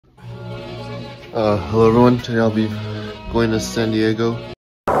Hello everyone, today I'll be going to San Diego.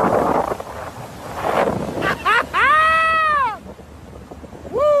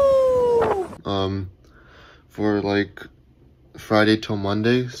 For like Friday till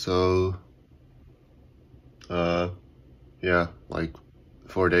Monday, so yeah, like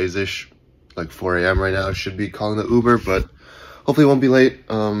 4 days-ish, like 4 a.m. right now. I should be calling the Uber, but hopefully it won't be late.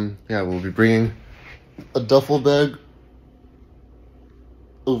 Yeah, we'll be bringing a duffel bag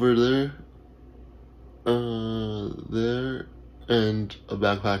over there, and a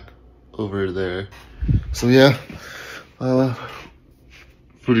backpack over there. So yeah,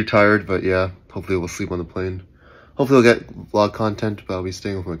 pretty tired, but yeah, hopefully we'll sleep on the plane. Hopefully we'll get vlog content, but I'll be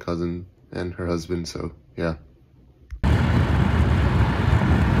staying with my cousin and her husband, so yeah.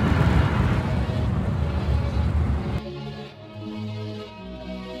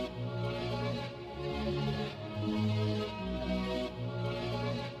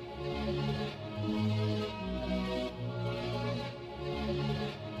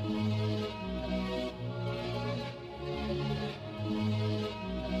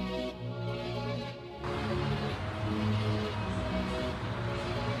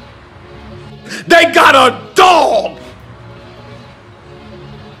 They got a dog!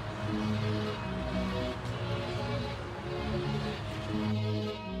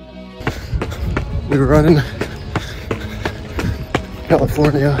 We were running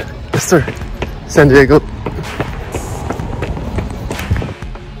California, yes sir, San Diego.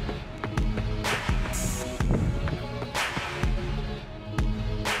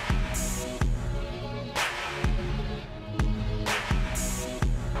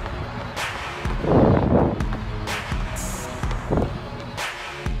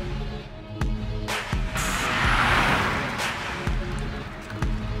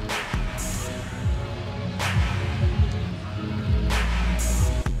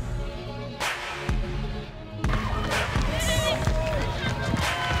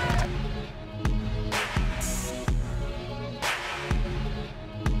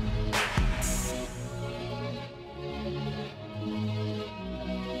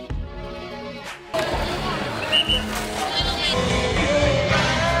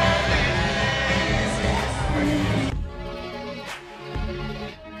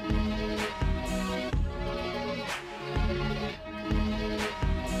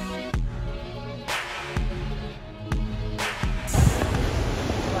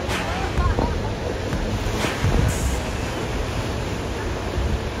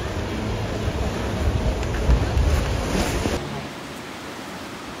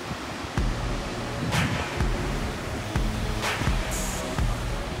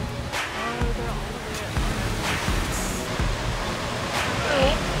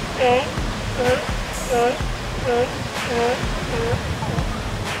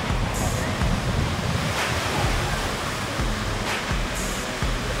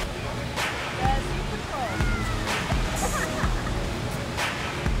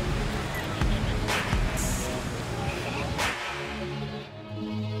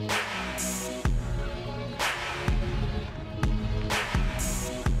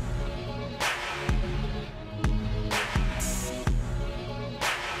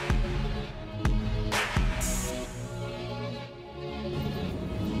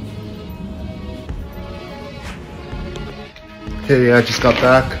 Okay, yeah, I just got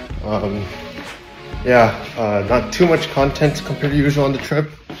back. Not too much content compared to usual on the trip.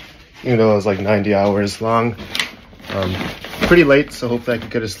 You know, it was like 90 hours long. Pretty late, so hopefully I can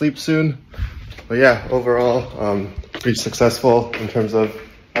get to sleep soon. But yeah, overall, pretty successful in terms of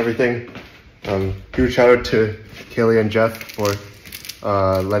everything. Huge shout out to Kaylee and Jeff for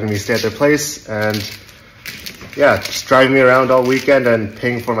letting me stay at their place, and yeah, just driving me around all weekend and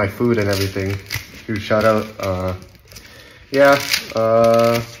paying for my food and everything. Huge shout out.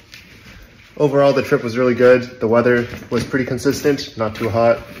 Overall the trip was really good. The weather was pretty consistent, not too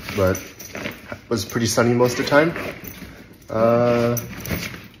hot, but was pretty sunny most of the time.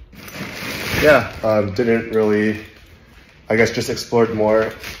 Didn't really, I guess, just explored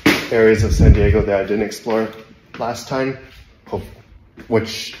more areas of San Diego that I didn't explore last time,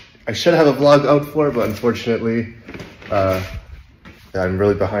 which I should have a vlog out for, but unfortunately I'm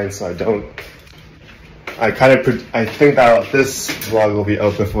really behind, so I don't. I think that this vlog will be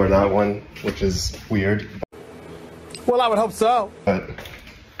out before that one, which is weird. Well, I would hope so. But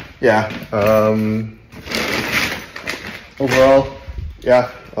yeah, overall,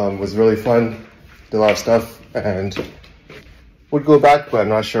 yeah, was really fun. Did a lot of stuff and would go back, but I'm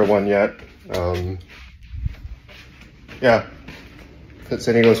not sure when yet. Yeah,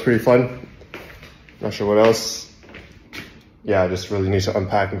 San Diego was pretty fun. Not sure what else. yeah, I just really need to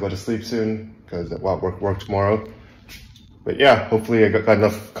unpack and go to sleep soon because I'll work tomorrow. But yeah, hopefully I got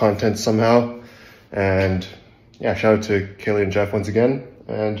enough content somehow. And yeah, shout out to Kaylee and Jeff once again.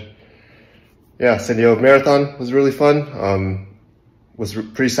 And yeah, San Diego Marathon was really fun. Was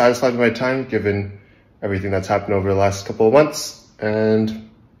pretty satisfied with my time given everything that's happened over the last couple of months. And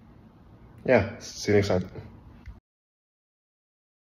yeah, see you next time.